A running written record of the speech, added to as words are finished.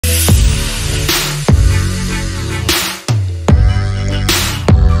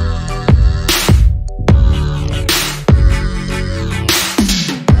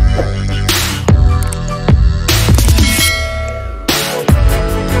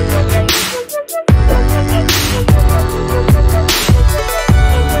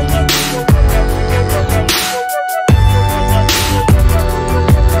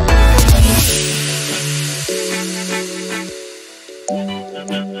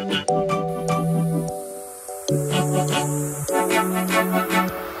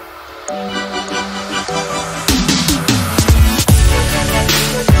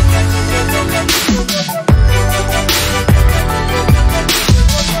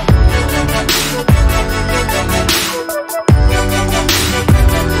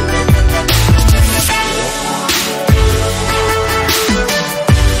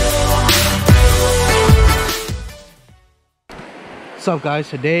What's up, guys?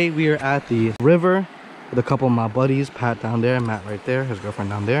 Today we are at the river with a couple of my buddies, Pat down there, Matt right there, his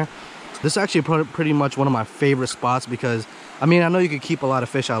girlfriend down there. This is actually pretty much one of my favorite spots because, I mean, I know you could keep a lot of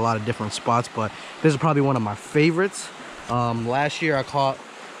fish at a lot of different spots, but this is probably one of my favorites. Last year I caught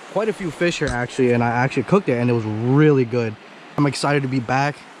quite a few fish here actually, and I actually cooked it and it was really good. I'm excited to be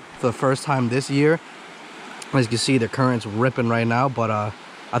back for the first time this year. As you can see, the current's ripping right now, but I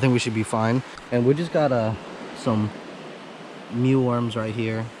think we should be fine. And we just got some mealworms right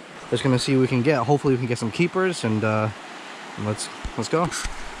here. Just gonna see what we can get. Hopefully we can get some keepers, and let's go.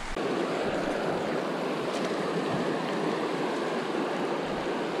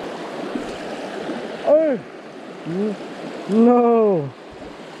 Oh no,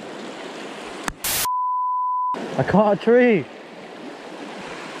 I caught a tree.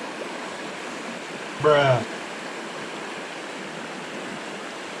 Bruh.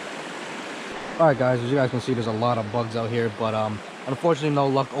 Alright guys, as you guys can see, there's a lot of bugs out here, but unfortunately no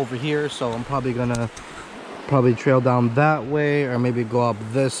luck over here, so I'm probably gonna trail down that way or maybe go up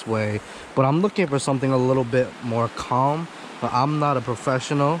this way. But I'm looking for something a little bit more calm. But I'm not a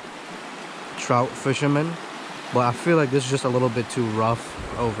professional trout fisherman, but I feel like this is just a little bit too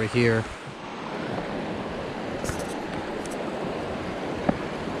rough over here.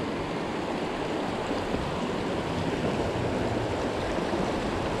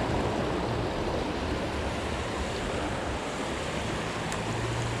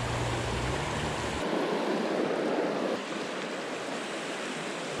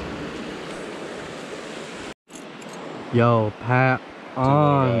 Yo, Pat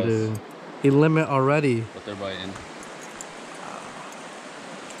on, dude. He limit already. But they're biting.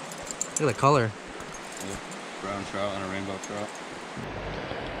 Look at the color. Yeah. Brown trout and a rainbow trout.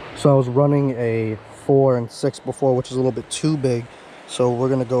 So I was running a 4 and 6 before, which is a little bit too big. So we're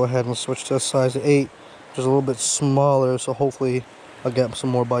gonna go ahead and switch to a size 8, which is a little bit smaller. So hopefully I'll get some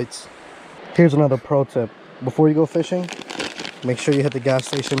more bites. Here's another pro tip. Before you go fishing, make sure you hit the gas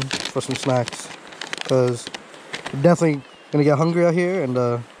station for some snacks, because you're definitely gonna get hungry out here, and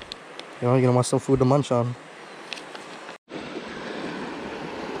you know, you're gonna want some food to munch on.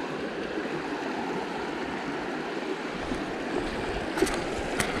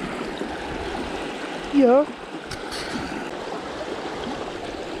 Yeah.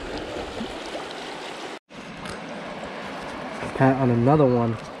 Pat on another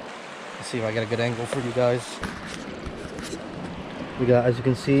one. Let's see if I get a good angle for you guys. We got, as you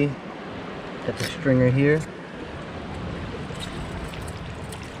can see, got the stringer here.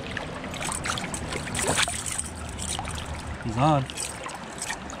 He's on.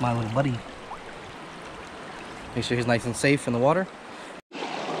 It's my little buddy. Make sure he's nice and safe in the water.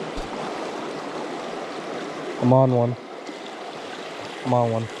 I'm on one. I'm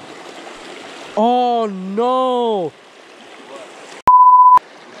on one. Oh no!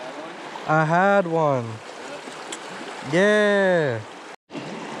 I had one. Yeah.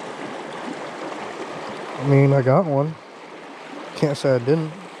 I mean, I got one. Can't say I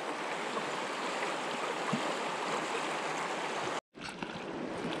didn't.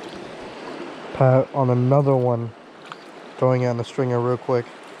 Pat on another one. Throwing it on the stringer real quick.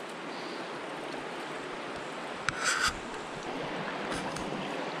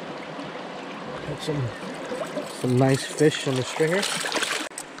 Got some nice fish in the stringer.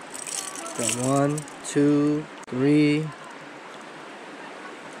 Got 1, 2, 3.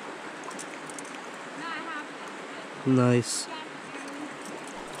 Nice.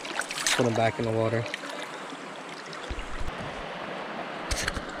 Put them back in the water.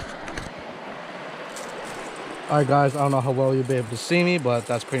 Alright guys, I don't know how well you'll be able to see me, but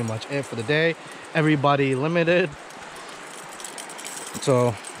that's pretty much it for the day. Everybody limited.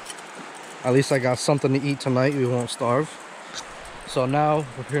 So at least I got something to eat tonight. We won't starve. So now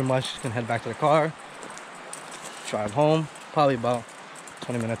we're pretty much gonna head back to the car, drive home, probably about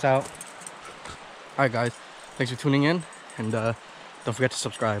 20 minutes out. Alright guys, thanks for tuning in, and don't forget to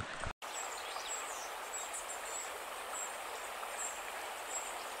subscribe.